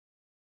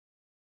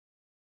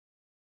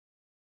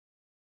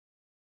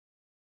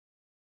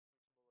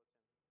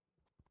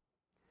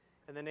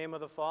In the name of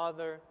the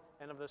Father,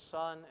 and of the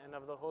Son, and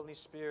of the Holy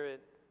Spirit.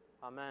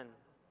 Amen.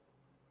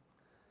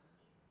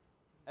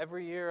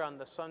 Every year on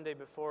the Sunday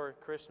before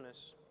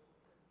Christmas,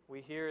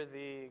 we hear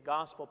the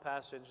gospel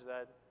passage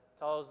that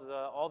tells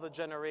all the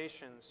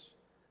generations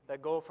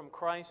that go from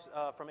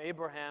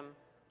Abraham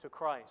to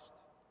Christ.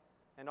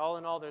 And all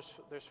in all,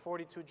 there's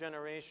 42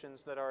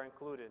 generations that are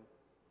included.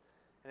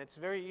 And it's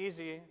very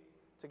easy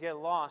to get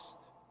lost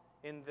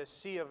in the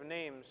sea of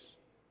names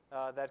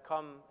that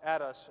come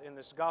at us in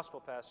this gospel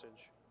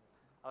passage,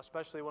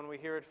 especially when we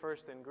hear it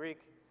first in Greek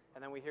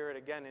and then we hear it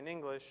again in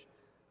English.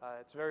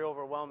 It's very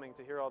overwhelming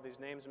to hear all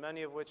these names,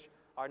 many of which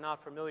are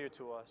not familiar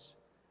to us.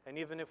 And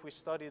even if we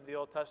studied the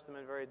Old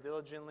Testament very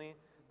diligently,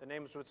 the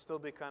names would still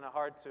be kind of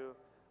hard to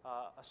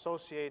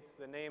associate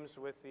the names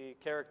with the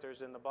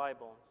characters in the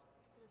Bible.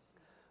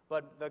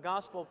 But the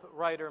gospel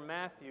writer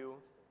Matthew,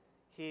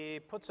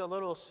 he puts a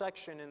little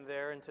section in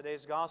there in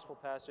today's gospel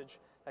passage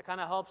that kind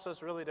of helps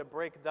us really to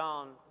break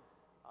down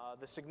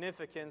the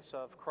significance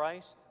of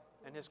Christ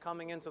and his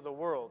coming into the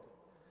world.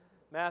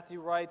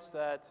 Matthew writes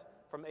that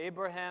from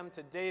Abraham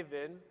to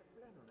David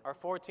are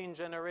 14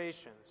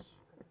 generations,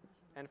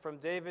 and from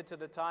David to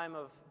the time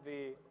of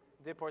the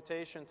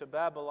deportation to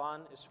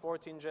Babylon is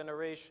 14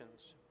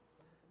 generations,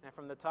 and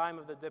from the time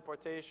of the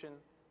deportation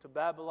to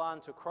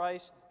Babylon to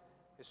Christ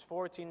is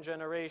 14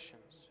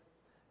 generations.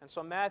 And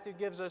so Matthew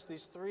gives us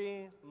these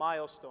three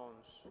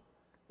milestones,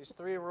 these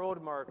three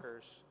road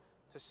markers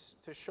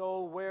to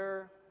show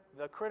where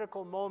the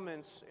critical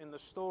moments in the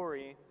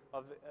story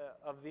of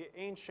the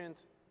ancient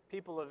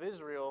people of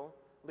Israel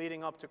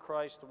leading up to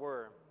Christ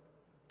were.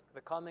 The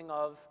coming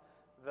of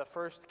the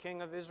first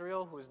king of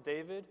Israel, who is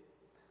David,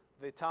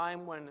 the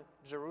time when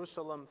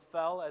Jerusalem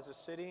fell as a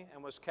city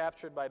and was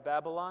captured by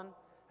Babylon,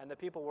 and the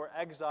people were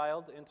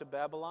exiled into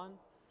Babylon,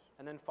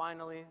 and then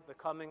finally the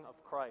coming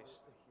of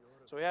Christ.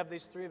 So we have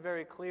these three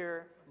very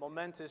clear,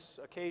 momentous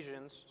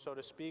occasions, so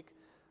to speak,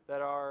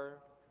 that are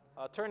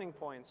turning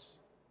points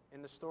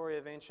in the story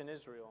of ancient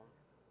Israel.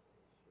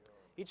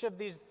 Each of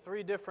these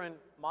three different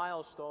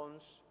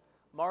milestones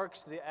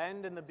marks the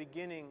end and the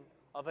beginning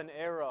of an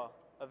era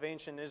of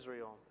ancient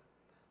Israel.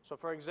 So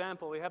for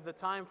example, we have the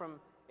time from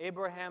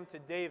Abraham to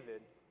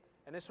David,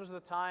 and this was the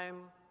time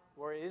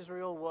where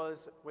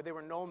where they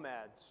were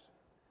nomads.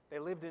 They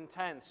lived in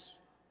tents,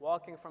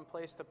 walking from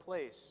place to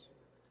place.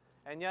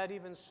 And yet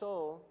even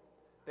so,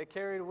 they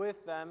carried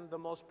with them the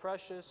most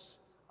precious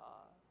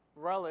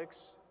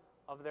relics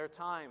of their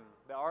time,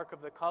 the Ark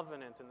of the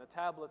Covenant and the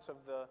tablets of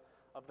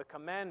the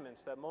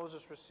commandments that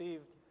Moses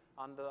received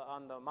on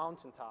the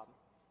mountaintop.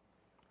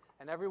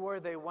 And everywhere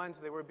they went,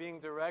 they were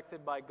being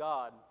directed by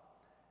God.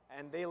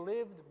 And they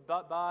lived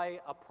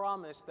by a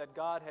promise that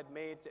God had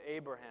made to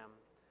Abraham.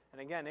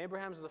 And again,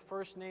 Abraham's the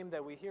first name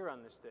that we hear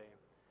on this day.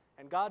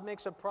 And God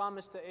makes a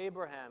promise to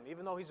Abraham.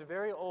 Even though he's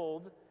very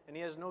old and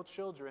he has no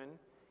children,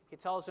 he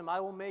tells him, "I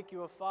will make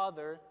you a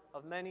father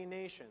of many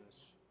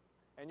nations,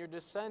 and your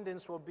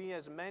descendants will be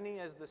as many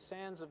as the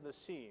sands of the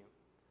sea."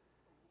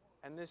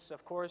 And this,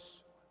 of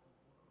course,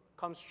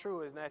 comes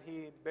true in that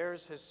he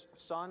bears his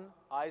son,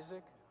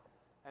 Isaac,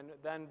 and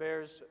then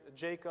bears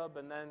Jacob,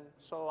 and then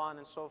so on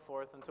and so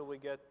forth until we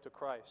get to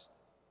Christ.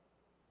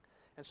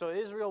 And so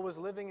Israel was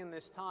living in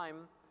this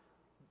time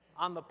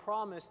on the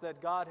promise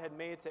that God had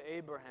made to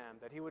Abraham,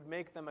 that he would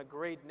make them a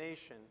great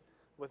nation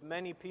with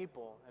many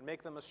people and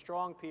make them a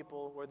strong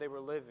people where they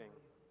were living.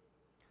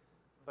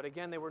 But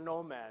again, they were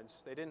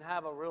nomads. They didn't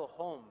have a real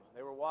home.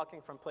 They were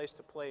walking from place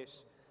to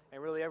place,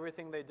 and really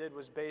everything they did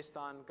was based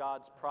on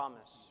God's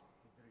promise.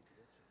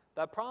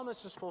 That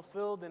promise is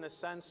fulfilled in a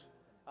sense.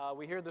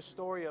 We hear the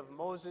story of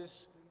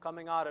Moses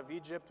coming out of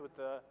Egypt with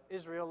the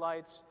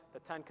Israelites,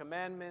 the Ten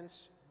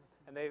Commandments,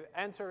 and they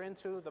enter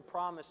into the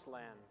promised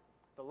land,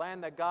 the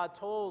land that God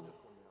told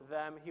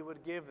them he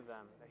would give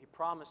them, that he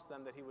promised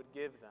them that he would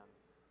give them.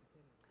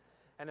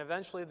 And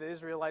eventually the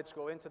Israelites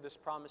go into this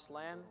promised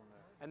land,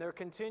 and they're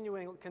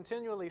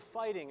continually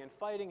fighting and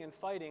fighting and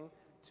fighting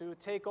to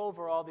take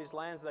over all these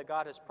lands that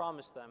God has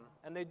promised them,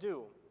 and they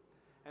do.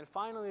 And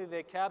finally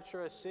they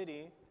capture a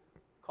city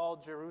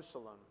called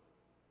Jerusalem,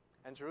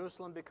 and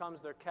Jerusalem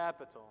becomes their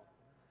capital.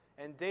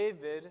 And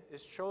David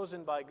is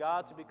chosen by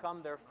God to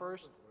become their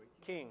first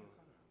king.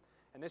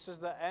 And this is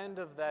the end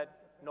of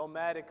that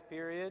nomadic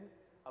period,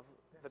 of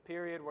the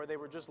period where they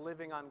were just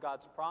living on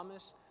God's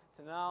promise,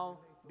 to now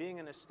being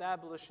an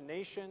established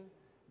nation,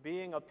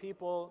 being a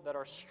people that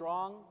are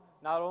strong,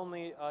 not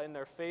only in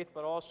their faith,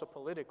 but also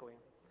politically.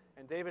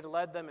 And David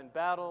led them in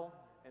battle,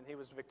 and he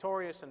was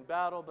victorious in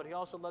battle, but he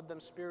also led them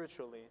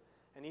spiritually.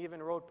 And he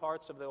even wrote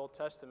parts of the Old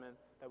Testament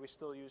that we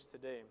still use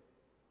today.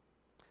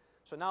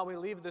 So now we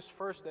leave this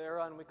first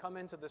era and we come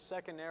into the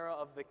second era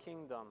of the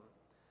kingdom.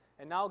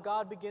 And now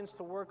God begins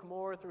to work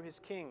more through his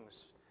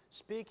kings,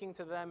 speaking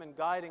to them and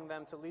guiding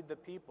them to lead the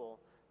people,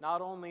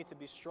 not only to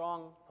be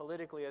strong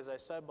politically, as I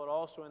said, but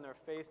also in their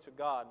faith to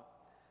God.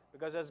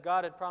 Because as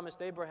God had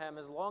promised Abraham,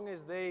 as long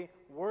as they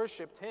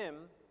worshiped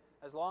him,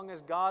 as long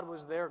as God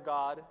was their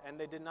God and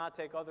they did not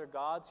take other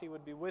gods, he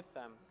would be with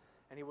them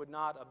and he would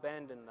not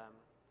abandon them.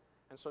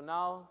 And so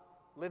now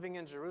living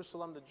in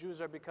Jerusalem. The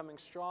Jews are becoming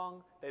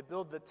strong. They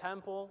build the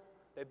temple.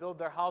 They build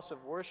their house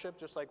of worship,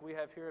 just like we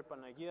have here at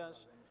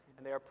Panagias.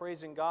 And they are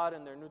praising God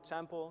in their new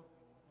temple.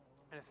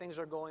 And things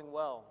are going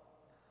well.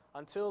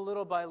 Until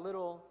little by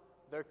little,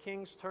 their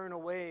kings turn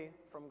away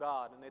from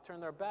God. And they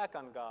turn their back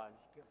on God.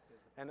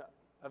 And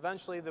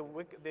eventually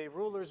the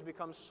rulers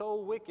become so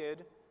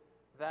wicked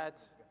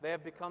that they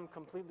have become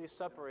completely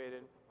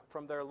separated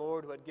from their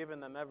Lord who had given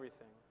them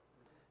everything.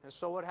 And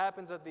so what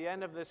happens at the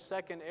end of this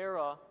second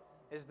era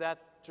is that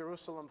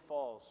Jerusalem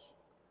falls.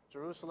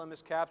 Jerusalem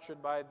is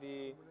captured by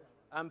the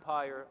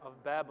empire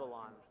of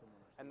Babylon.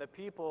 And the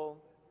people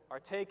are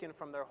taken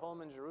from their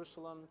home in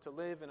Jerusalem to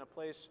live in a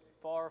place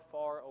far,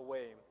 far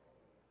away.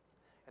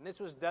 And this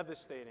was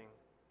devastating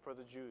for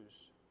the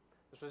Jews.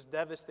 This was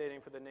devastating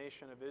for the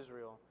nation of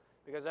Israel,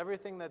 because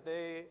everything that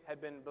they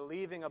had been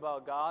believing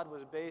about God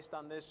was based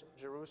on this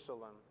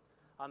Jerusalem,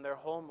 on their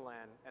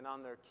homeland, and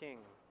on their king.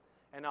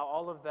 And now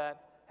all of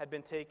that had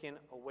been taken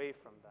away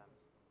from them.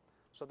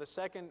 So the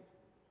second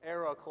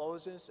era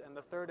closes, and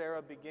the third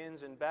era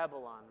begins in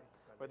Babylon,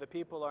 where the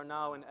people are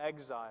now in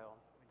exile.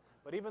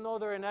 But even though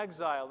they're in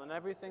exile and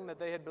everything that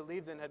they had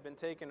believed in had been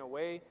taken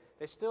away,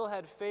 they still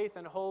had faith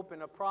and hope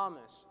in a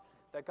promise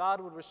that God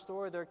would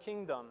restore their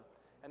kingdom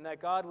and that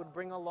God would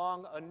bring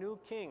along a new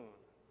king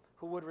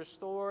who would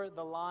restore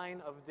the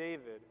line of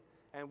David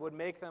and would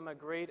make them a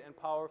great and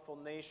powerful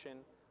nation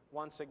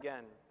once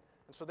again.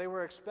 And so they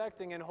were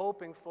expecting and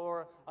hoping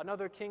for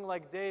another king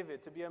like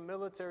David to be a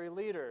military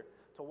leader,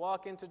 to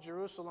walk into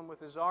Jerusalem with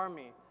his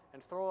army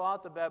and throw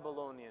out the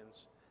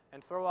Babylonians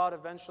and throw out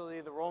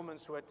eventually the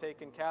Romans who had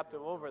taken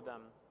captive over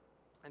them,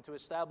 and to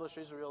establish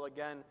Israel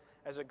again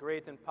as a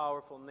great and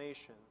powerful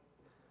nation.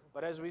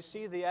 But as we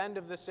see the end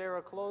of this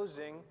era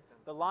closing,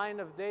 the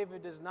line of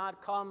David does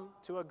not come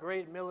to a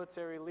great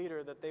military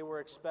leader that they were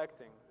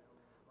expecting.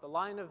 The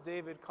line of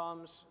David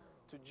comes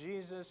to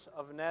Jesus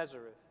of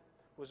Nazareth,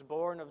 who was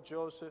born of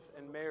Joseph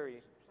and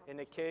Mary in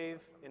a cave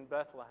in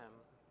Bethlehem.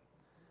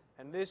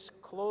 And this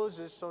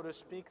closes, so to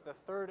speak, the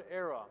third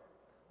era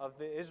of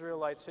the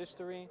Israelites'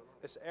 history,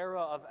 this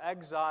era of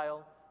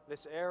exile,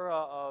 this era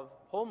of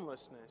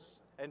homelessness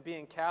and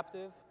being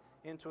captive,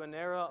 into an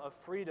era of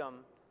freedom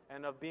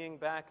and of being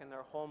back in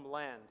their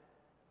homeland.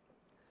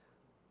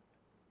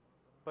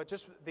 But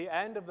just the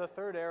end of the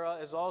third era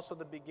is also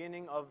the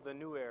beginning of the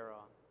new era.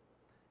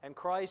 And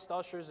Christ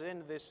ushers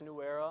in this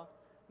new era,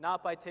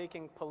 not by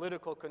taking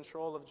political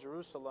control of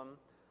Jerusalem,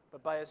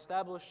 but by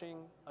establishing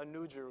a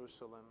new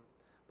Jerusalem,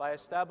 by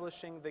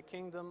establishing the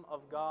kingdom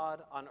of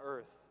God on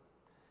earth.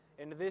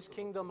 In this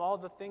kingdom, all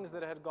the things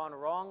that had gone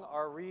wrong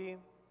are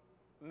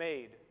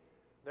remade.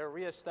 They're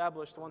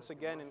reestablished once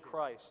again in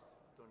Christ.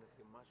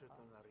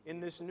 In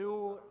this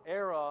new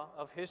era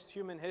of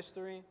human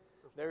history,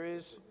 there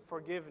is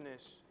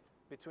forgiveness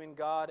between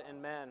God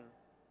and man.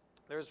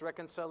 There is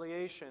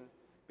reconciliation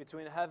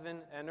between heaven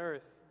and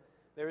earth.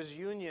 There is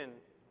union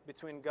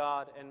between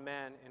God and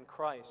man in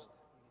Christ.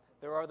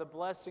 There are the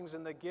blessings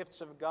and the gifts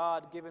of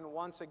God given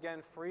once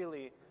again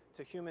freely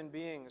to human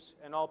beings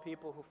and all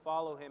people who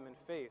follow him in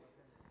faith.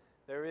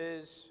 There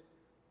is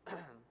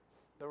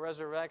the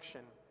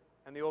resurrection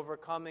and the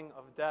overcoming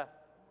of death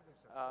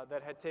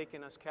that had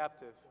taken us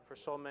captive for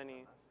so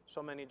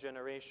many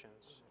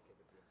generations.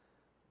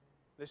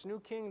 This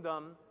new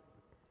kingdom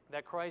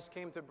that Christ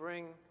came to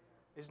bring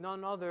is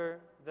none other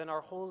than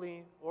our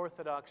holy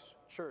Orthodox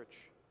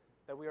Church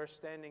that we are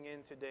standing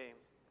in today.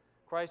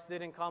 Christ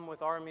didn't come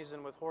with armies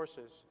and with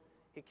horses.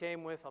 He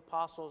came with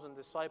apostles and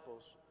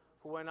disciples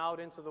who went out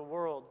into the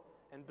world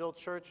and built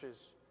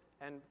churches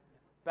and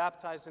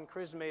baptized and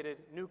chrismated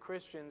new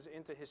Christians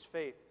into his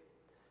faith.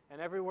 And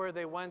everywhere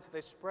they went,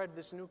 they spread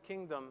this new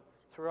kingdom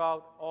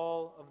throughout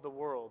all of the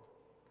world.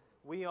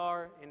 We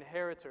are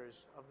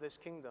inheritors of this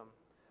kingdom.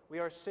 We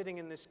are sitting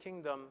in this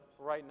kingdom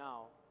right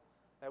now,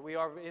 that we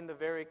are in the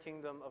very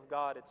kingdom of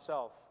God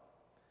itself.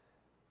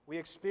 We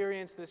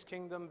experience this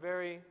kingdom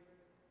very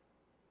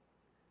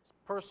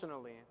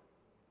personally,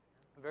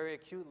 very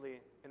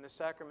acutely in the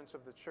sacraments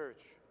of the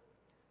church,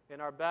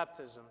 in our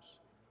baptisms,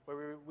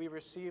 where we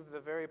receive the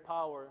very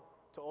power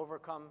to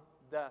overcome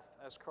death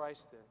as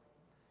Christ did.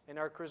 In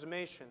our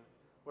chrismation,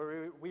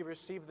 where we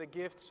receive the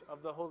gifts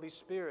of the Holy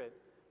Spirit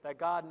that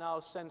God now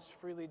sends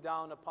freely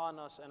down upon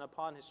us and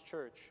upon his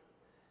church.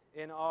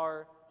 In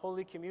our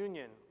Holy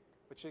Communion,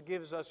 which it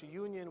gives us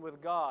union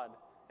with God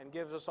and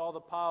gives us all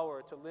the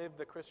power to live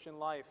the Christian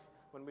life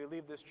when we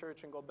leave this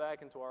church and go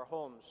back into our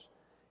homes.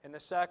 In the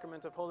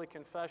sacrament of Holy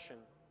Confession,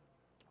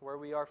 where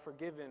we are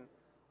forgiven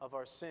of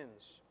our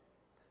sins.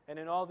 And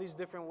in all these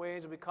different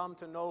ways, we come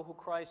to know who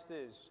Christ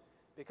is.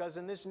 Because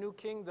in this new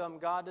kingdom,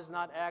 God does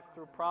not act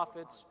through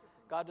prophets,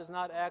 God does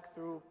not act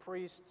through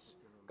priests,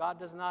 God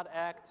does not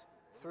act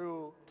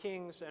through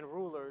kings and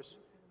rulers.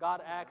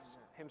 God acts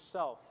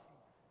himself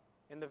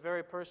in the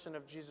very person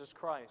of Jesus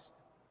Christ.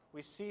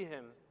 We see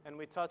him and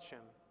we touch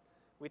him.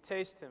 We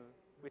taste him.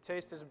 We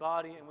taste his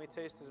body and we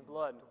taste his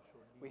blood.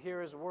 We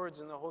hear his words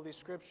in the Holy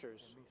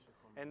Scriptures.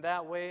 And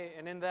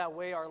in that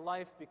way, our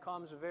life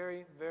becomes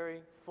very,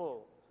 very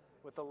full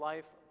with the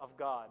life of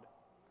God.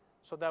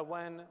 so that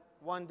when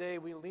one day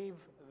we leave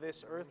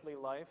this earthly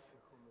life,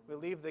 we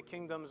leave the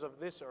kingdoms of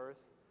this earth,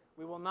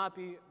 we will not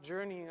be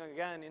journeying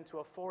again into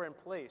a foreign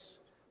place.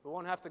 We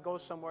won't have to go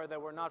somewhere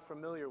that we're not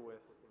familiar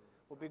with.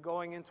 We'll be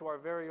going into our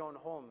very own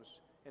homes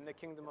in the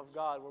kingdom of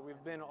God, where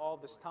we've been all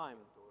this time.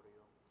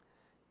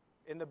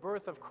 In the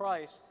birth of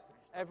Christ,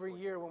 every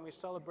year when we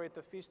celebrate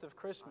the feast of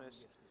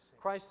Christmas,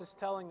 Christ is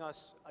telling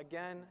us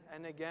again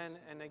and again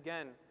and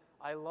again,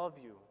 I love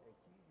you.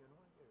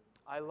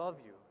 I love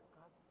you.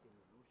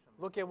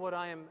 Look at what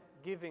I am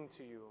giving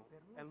to you,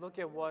 and look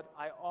at what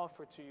I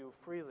offer to you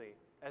freely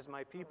as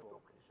my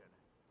people.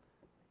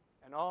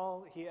 And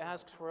all he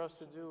asks for us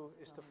to do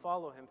is to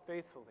follow him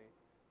faithfully,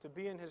 to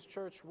be in his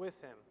church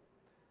with him,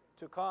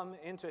 to come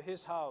into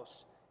his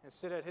house and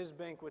sit at his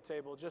banquet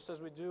table, just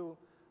as we do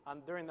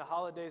during the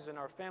holidays in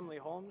our family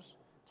homes,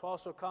 to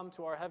also come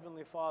to our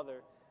Heavenly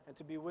Father and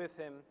to be with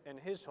him in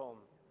his home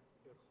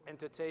and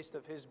to taste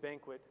of his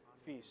banquet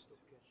feast.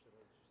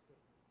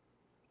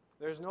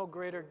 There's no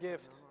greater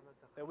gift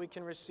that we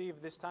can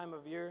receive this time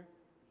of year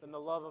than the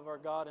love of our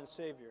God and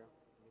Savior.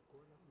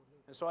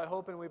 And so I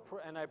hope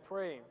and I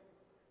pray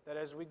that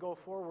as we go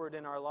forward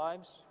in our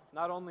lives,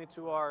 not only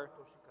to our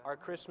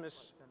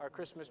Christmas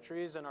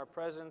trees and our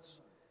presents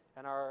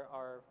and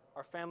our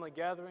family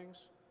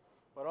gatherings,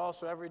 but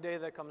also every day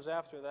that comes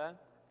after that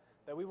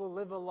we will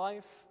live a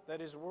life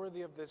that is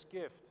worthy of this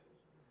gift.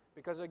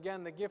 Because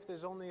again, the gift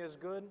is only as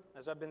good,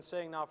 as I've been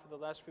saying now for the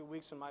last few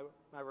weeks in my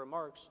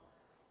remarks,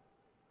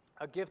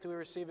 a gift we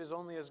receive is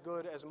only as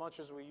good as much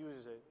as we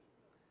use it.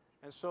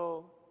 And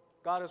so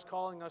God is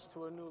calling us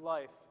to a new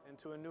life and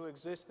to a new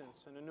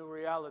existence and a new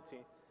reality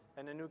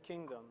and a new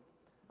kingdom.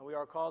 And we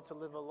are called to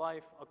live a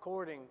life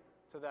according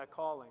to that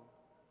calling.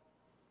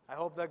 I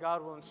hope that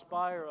God will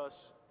inspire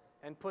us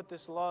and put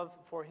this love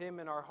for him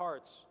in our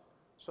hearts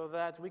so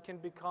that we can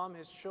become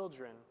his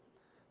children,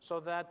 so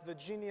that the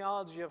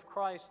genealogy of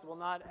Christ will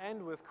not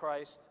end with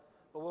Christ,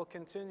 but will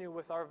continue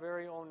with our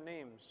very own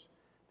names.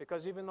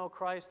 Because even though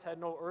Christ had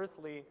no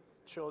earthly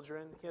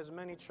children, he has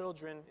many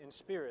children in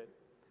spirit.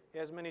 He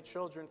has many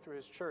children through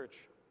his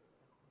church.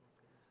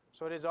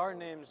 So it is our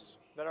names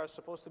that are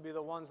supposed to be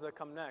the ones that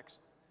come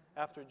next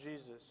after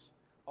Jesus.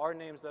 Our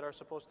names that are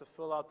supposed to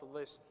fill out the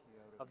list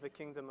of the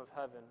kingdom of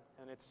heaven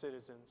and its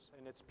citizens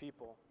and its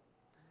people.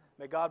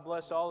 May God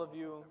bless all of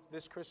you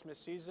this Christmas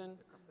season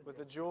with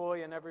the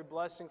joy and every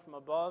blessing from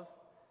above.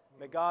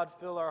 May God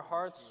fill our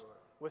hearts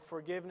with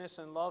forgiveness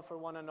and love for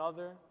one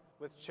another,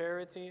 with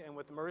charity and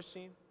with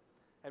mercy.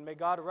 And may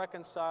God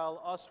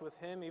reconcile us with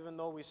him, even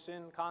though we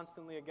sin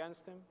constantly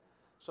against him,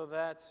 so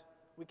that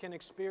we can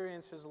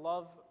experience his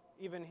love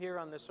even here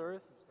on this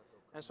earth,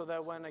 and so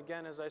that when,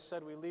 again, as I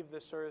said, we leave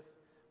this earth,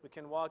 we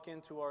can walk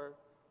into our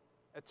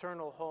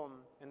eternal home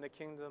in the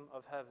kingdom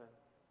of heaven.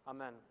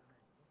 Amen.